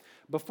ministry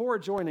before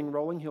joining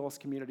Rolling Hills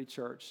Community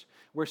Church,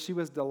 where she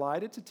was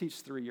delighted to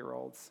teach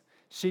 3-year-olds.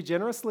 She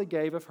generously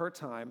gave of her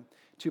time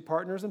to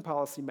partners in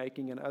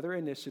policymaking and other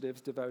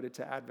initiatives devoted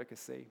to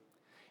advocacy.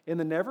 In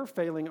the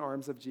never-failing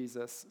arms of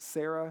Jesus,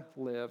 Sarah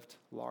lived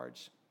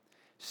large.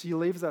 She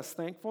leaves us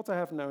thankful to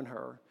have known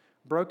her,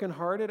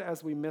 brokenhearted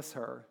as we miss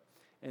her,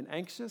 and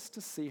anxious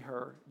to see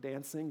her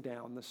dancing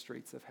down the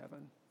streets of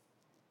heaven.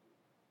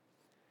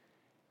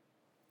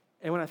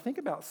 And when I think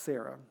about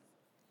Sarah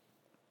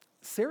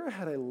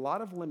had a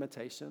lot of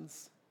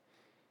limitations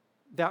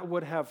that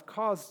would have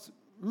caused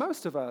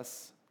most of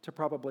us to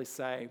probably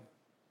say,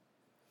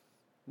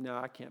 no,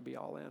 I can't be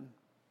all in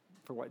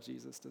for what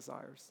Jesus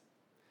desires.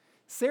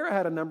 Sarah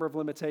had a number of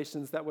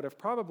limitations that would have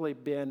probably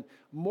been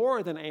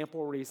more than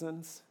ample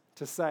reasons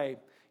to say,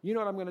 you know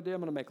what I'm going to do?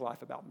 I'm going to make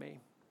life about me.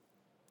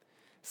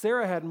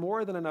 Sarah had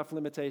more than enough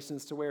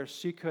limitations to where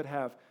she could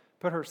have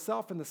put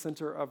herself in the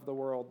center of the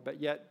world, but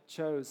yet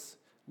chose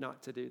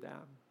not to do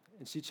that.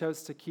 And she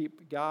chose to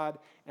keep God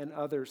and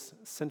others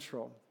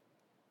central.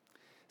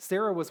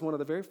 Sarah was one of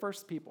the very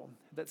first people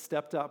that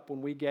stepped up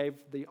when we gave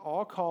the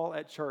all call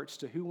at church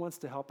to who wants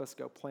to help us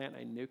go plant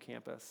a new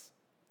campus.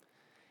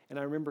 And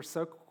I remember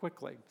so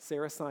quickly,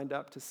 Sarah signed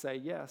up to say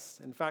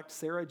yes. In fact,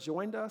 Sarah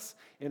joined us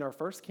in our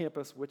first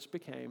campus, which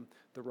became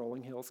the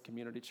Rolling Hills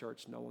Community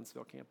Church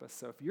Nolensville campus.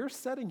 So if you're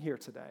sitting here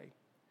today,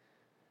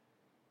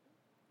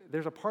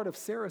 there's a part of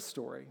Sarah's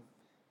story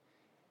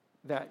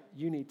that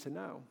you need to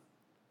know.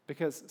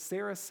 Because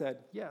Sarah said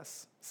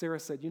yes. Sarah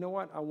said, you know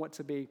what? I want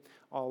to be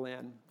all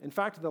in. In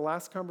fact, the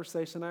last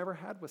conversation I ever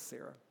had with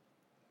Sarah,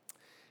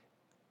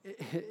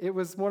 it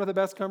was one of the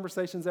best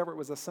conversations ever. It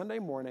was a Sunday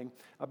morning,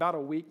 about a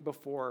week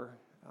before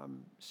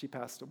she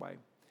passed away.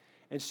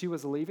 And she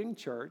was leaving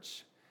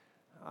church,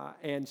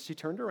 and she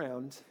turned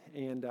around,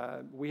 and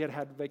we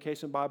had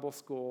Vacation Bible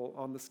School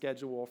on the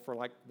schedule for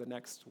like the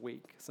next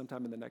week,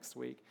 sometime in the next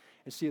week.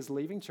 And she is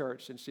leaving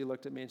church, and she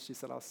looked at me, and she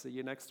said, I'll see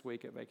you next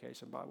week at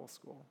Vacation Bible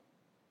School.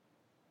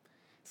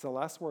 It's the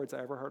last words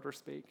I ever heard her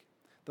speak.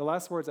 The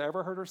last words I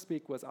ever heard her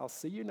speak was, I'll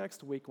see you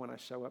next week when I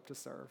show up to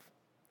serve.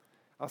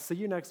 I'll see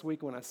you next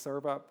week when I show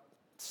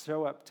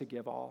up to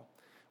give all.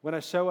 When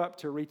I show up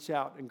to reach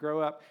out and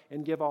grow up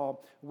and give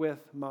all with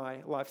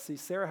my life. See,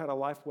 Sarah had a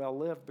life well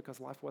lived because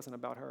life wasn't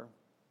about her.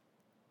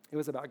 It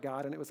was about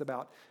God and it was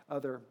about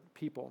other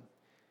people.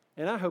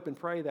 And I hope and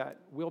pray that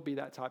we'll be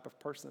that type of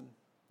person.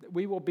 That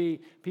we will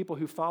be people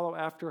who follow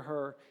after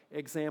her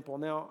example.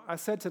 Now, I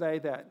said today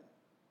that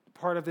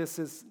part of this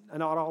is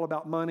not all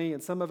about money,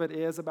 and some of it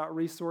is about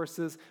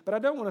resources, but I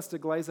don't want us to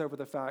glaze over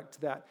the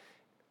fact that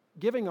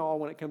giving all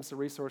when it comes to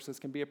resources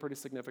can be a pretty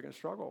significant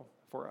struggle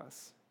for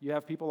us. You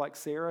have people like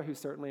Sarah who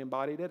certainly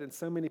embodied it, and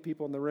so many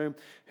people in the room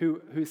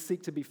who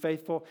seek to be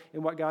faithful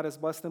in what God has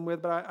blessed them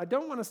with, but I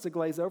don't want us to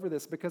glaze over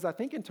this because I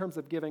think in terms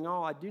of giving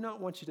all, I do not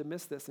want you to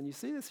miss this, and you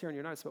see this here in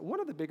your notes, but one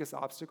of the biggest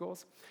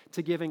obstacles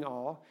to giving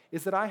all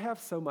is that I have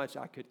so much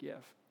I could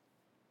give.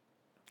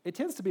 It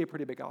tends to be a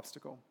pretty big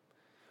obstacle.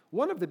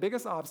 One of the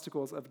biggest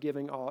obstacles of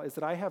giving all is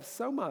that I have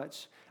so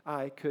much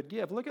I could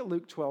give. Look at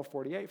Luke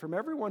 12:48. From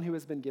everyone who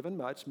has been given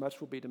much,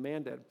 much will be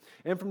demanded.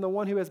 And from the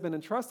one who has been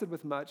entrusted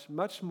with much,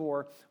 much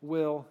more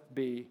will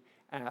be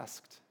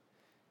asked.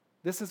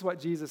 This is what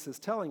Jesus is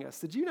telling us.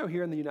 Did you know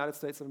here in the United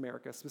States of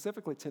America,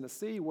 specifically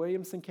Tennessee,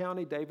 Williamson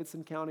County,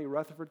 Davidson County,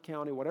 Rutherford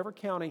County, whatever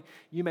county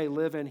you may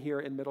live in here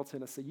in Middle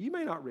Tennessee, you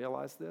may not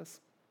realize this,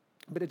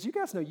 but did you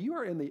guys know you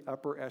are in the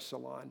upper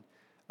echelon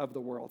of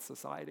the world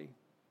society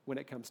when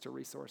it comes to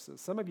resources?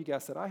 Some of you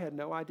guys said, I had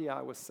no idea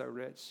I was so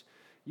rich.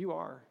 You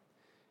are.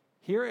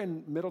 Here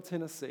in Middle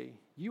Tennessee,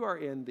 you are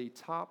in the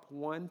top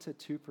 1%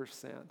 to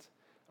 2%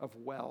 of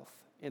wealth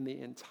in the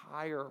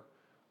entire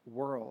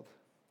world.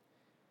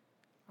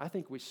 I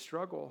think we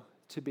struggle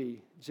to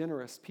be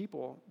generous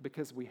people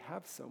because we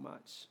have so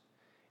much.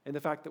 And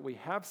the fact that we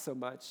have so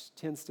much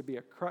tends to be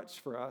a crutch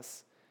for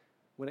us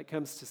when it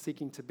comes to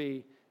seeking to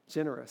be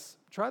generous.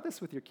 Try this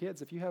with your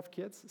kids. If you have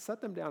kids,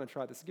 set them down and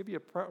try this. I'll give you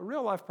a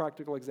real-life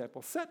practical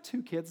example. Set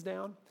 2 kids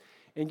down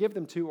and give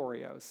them 2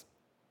 Oreos.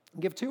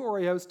 Give 2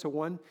 Oreos to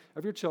one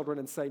of your children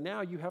and say,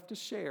 now you have to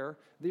share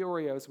the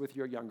Oreos with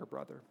your younger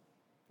brother.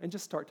 And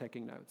just start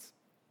taking notes.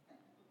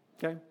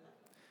 Okay?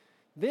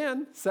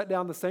 Then set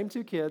down the same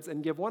 2 kids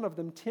and give one of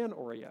them 10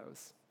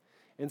 Oreos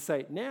and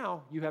say,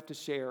 now you have to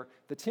share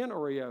the 10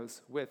 Oreos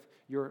with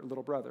your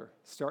little brother.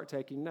 Start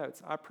taking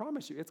notes. I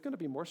promise you, it's going to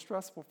be more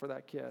stressful for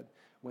that kid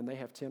when they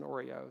have 10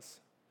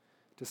 Oreos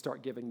to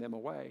start giving them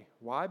away.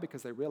 Why?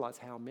 Because they realize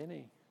how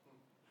many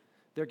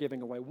they're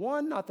giving away.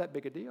 1, not that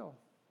big a deal.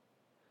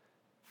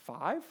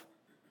 5?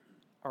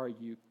 Are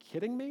you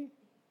kidding me?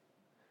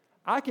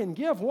 I can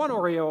give 1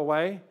 Oreo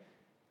away,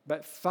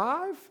 but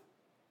 5?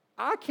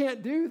 I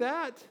can't do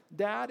that,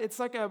 Dad. It's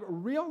like a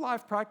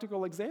real-life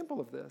practical example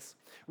of this.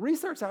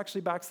 Research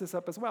actually backs this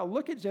up as well.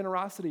 Look at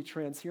generosity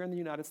trends here in the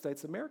United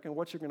States of America, and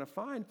what you're going to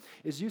find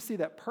is you see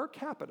that per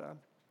capita,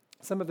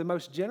 some of the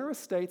most generous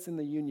states in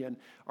the Union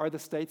are the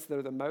states that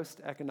are the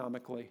most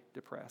economically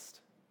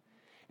depressed.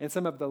 And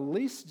some of the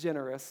least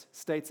generous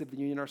states of the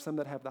Union are some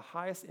that have the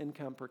highest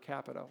income per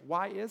capita.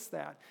 Why is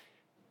that?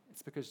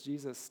 It's because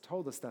Jesus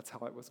told us that's how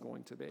it was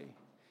going to be.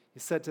 He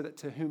said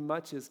to whom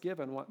much is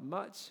given, what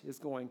much is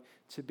going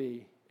to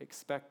be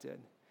expected.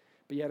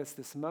 But yet it's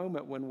this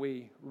moment when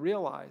we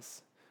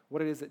realize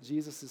what it is that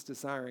Jesus is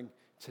desiring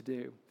to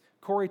do.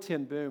 Corrie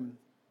ten Boom,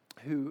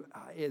 who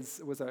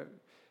was a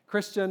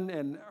Christian,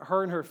 and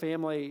her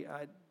family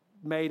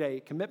made a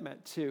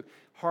commitment to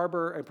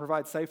harbor and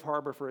provide safe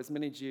harbor for as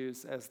many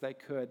Jews as they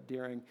could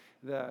during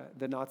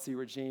the Nazi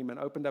regime, and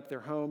opened up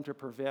their home to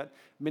prevent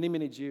many,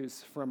 many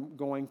Jews from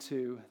going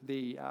to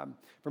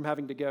from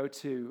having to go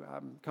to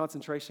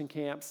concentration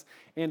camps.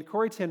 And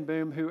Corrie ten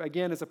Boom, who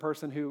again is a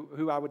person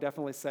who I would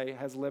definitely say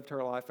has lived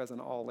her life as an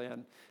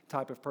all-in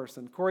type of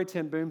person. Corrie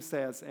ten Boom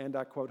says, and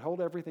I quote, "Hold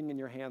everything in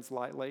your hands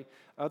lightly,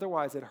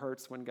 otherwise it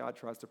hurts when God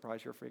tries to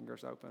prise your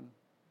fingers open."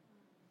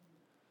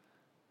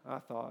 I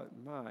thought,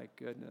 my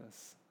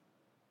goodness.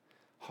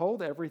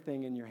 Hold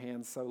everything in your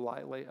hands so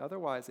lightly,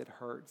 otherwise it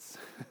hurts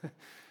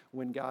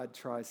when God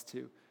tries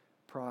to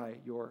pry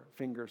your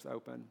fingers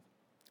open.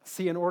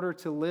 See, in order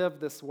to live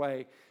this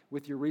way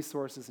with your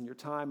resources and your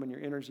time and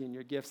your energy and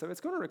your gifts, so it's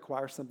going to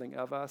require something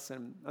of us,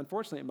 and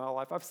unfortunately in my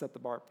life, I've set the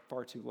bar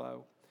far too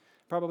low,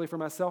 probably for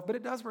myself, but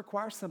it does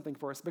require something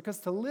for us, because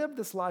to live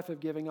this life of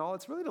giving all,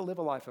 it's really to live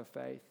a life of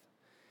faith.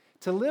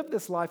 To live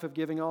this life of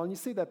giving all, and you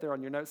see that there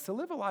on your notes, to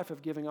live a life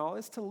of giving all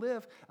is to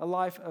live a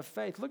life of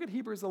faith. Look at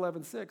Hebrews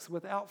 11:6.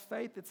 Without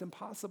faith, it's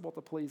impossible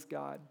to please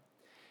God.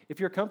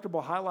 If you're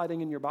comfortable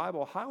highlighting in your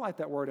Bible, highlight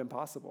that word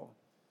impossible.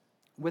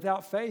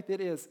 Without faith,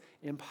 it is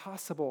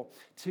impossible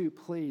to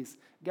please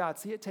God.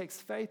 See, it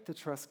takes faith to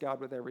trust God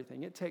with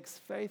everything. It takes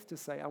faith to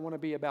say, I want to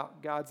be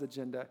about God's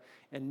agenda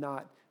and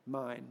not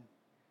mine.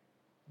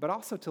 But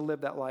also to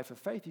live that life of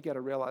faith, you got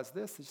to realize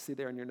this, that you see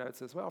there in your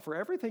notes as well. For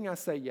everything I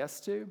say yes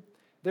to,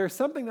 there's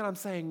something that I'm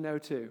saying no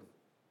to.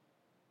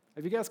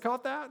 Have you guys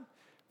caught that?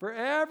 For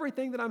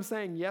everything that I'm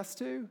saying yes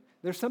to,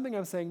 there's something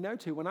I'm saying no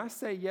to. When I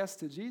say yes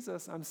to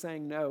Jesus, I'm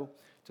saying no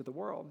to the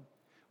world.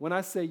 When I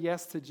say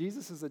yes to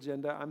Jesus'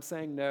 agenda, I'm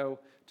saying no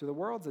to the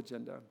world's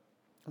agenda.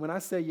 When I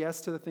say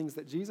yes to the things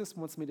that Jesus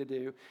wants me to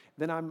do,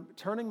 then I'm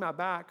turning my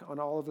back on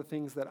all of the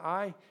things that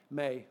I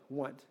may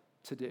want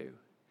to do.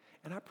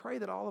 And I pray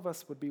that all of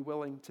us would be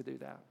willing to do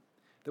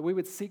that we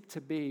would seek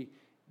to be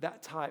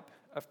that type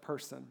of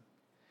person.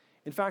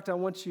 In fact, I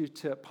want you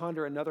to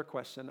ponder another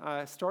question.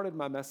 I started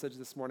my message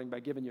this morning by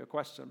giving you a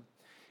question.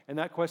 And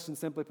that question,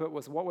 simply put,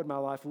 was, what would my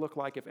life look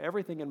like if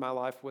everything in my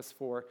life was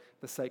for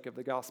the sake of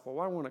the gospel?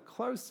 Well, I want to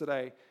close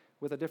today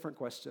with a different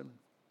question.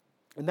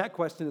 And that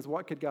question is,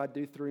 what could God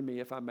do through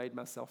me if I made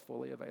myself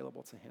fully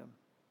available to Him?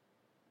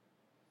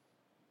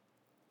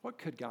 What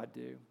could God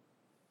do?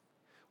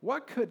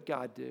 What could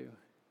God do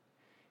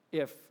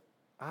if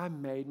I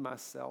made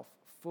myself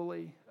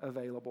fully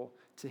available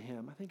to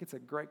Him? I think it's a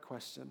great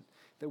question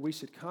that we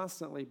should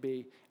constantly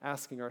be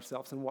asking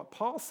ourselves. And what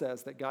Paul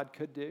says that God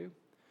could do,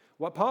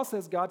 what Paul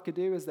says God could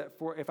do is that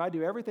if I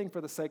do everything for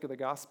the sake of the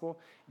gospel,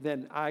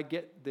 then I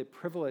get the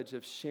privilege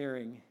of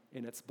sharing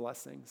in its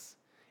blessings.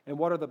 And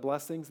what are the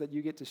blessings that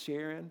you get to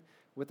share in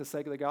with the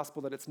sake of the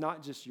gospel? That it's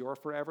not just your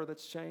forever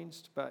that's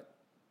changed, but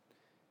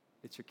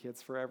It's your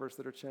kids' forevers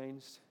that are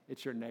changed.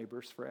 It's your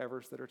neighbors'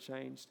 forevers that are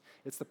changed.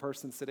 It's the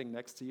person sitting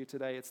next to you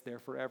today. It's their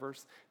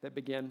forevers that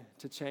begin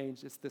to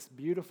change. It's this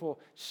beautiful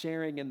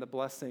sharing in the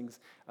blessings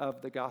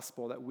of the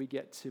gospel that we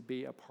get to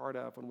be a part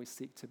of when we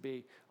seek to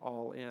be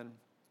all in.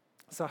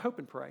 So I hope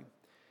and pray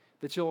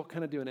that you'll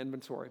kind of do an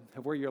inventory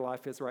of where your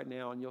life is right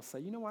now, and you'll say,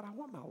 you know what, I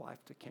want my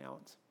life to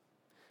count.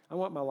 I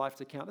want my life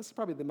to count. This is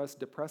probably the most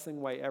depressing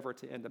way ever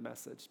to end a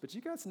message. But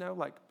you guys know,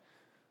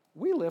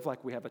 we live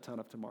like we have a ton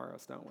of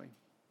tomorrows, don't we?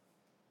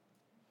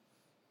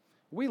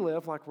 We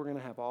live like we're going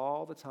to have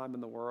all the time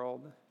in the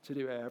world to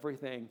do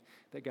everything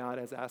that God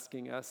is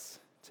asking us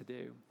to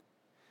do.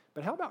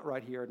 But how about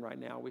right here and right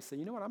now? We say,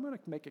 you know what, I'm going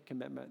to make a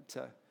commitment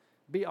to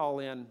be all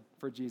in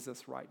for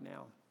Jesus right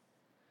now.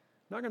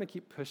 I'm not going to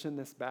keep pushing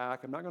this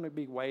back. I'm not going to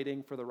be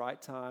waiting for the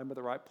right time or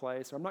the right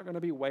place. Or I'm not going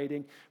to be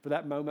waiting for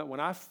that moment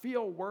when I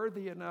feel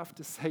worthy enough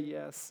to say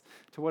yes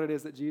to what it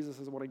is that Jesus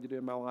is wanting to do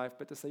in my life,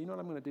 but to say, you know what,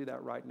 I'm going to do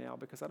that right now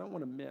because I don't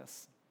want to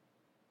miss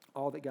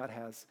all that God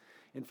has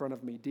in front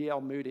of me.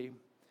 D.L. Moody,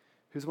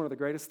 who's one of the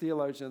greatest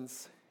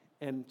theologians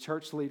and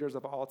church leaders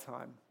of all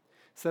time,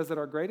 says that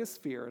our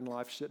greatest fear in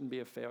life shouldn't be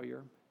of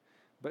failure,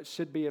 but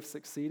should be of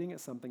succeeding at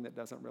something that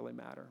doesn't really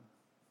matter.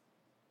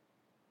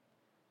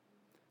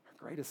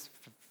 Greatest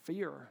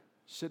fear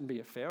shouldn't be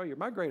a failure.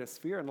 My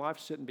greatest fear in life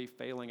shouldn't be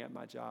failing at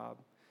my job.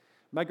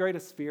 My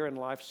greatest fear in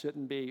life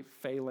shouldn't be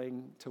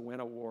failing to win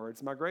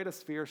awards. My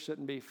greatest fear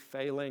shouldn't be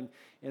failing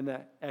in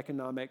the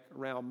economic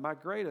realm. My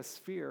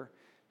greatest fear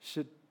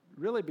should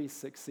really be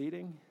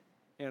succeeding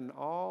in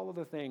all of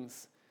the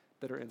things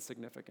that are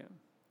insignificant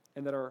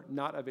and that are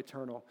not of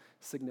eternal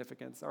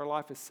significance. Our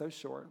life is so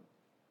short,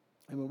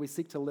 and when we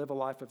seek to live a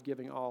life of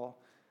giving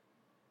all,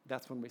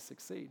 that's when we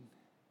succeed.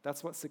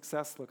 That's what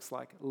success looks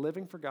like,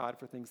 living for God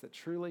for things that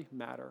truly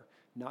matter,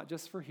 not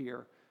just for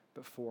here,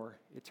 but for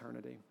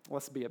eternity.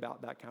 Let's be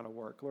about that kind of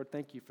work. Lord,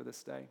 thank you for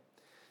this day.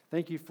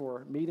 Thank you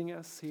for meeting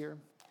us here.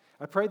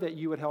 I pray that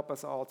you would help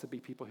us all to be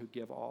people who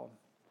give all.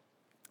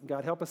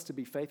 God, help us to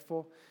be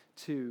faithful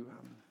to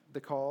the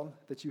call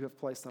that you have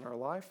placed on our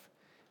life.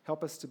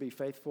 Help us to be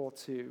faithful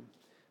to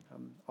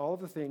all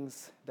of the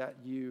things that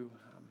you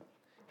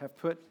have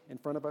put in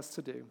front of us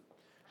to do.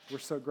 We're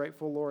so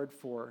grateful, Lord,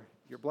 for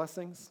your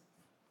blessings.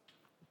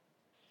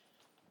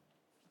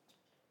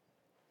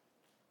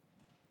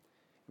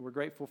 We're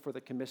grateful for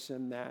the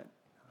commission that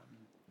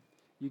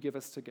you give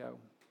us to go,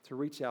 to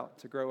reach out,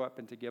 to grow up,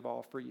 and to give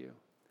all for you.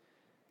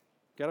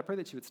 God, I pray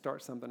that you would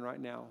start something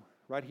right now,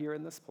 right here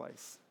in this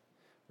place.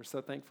 We're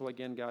so thankful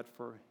again, God,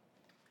 for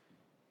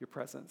your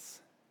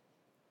presence.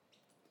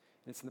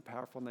 And it's in the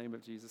powerful name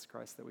of Jesus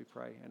Christ that we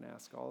pray and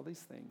ask all of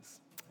these things.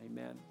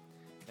 Amen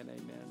and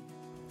amen.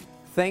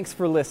 Thanks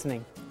for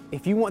listening.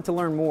 If you want to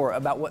learn more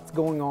about what's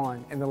going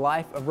on in the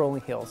life of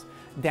Rolling Hills,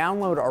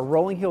 download our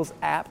Rolling Hills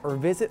app or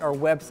visit our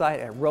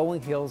website at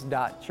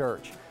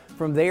rollinghills.church.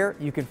 From there,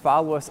 you can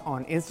follow us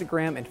on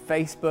Instagram and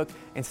Facebook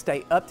and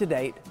stay up to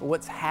date with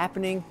what's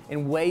happening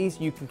and ways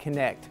you can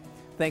connect.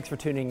 Thanks for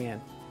tuning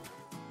in.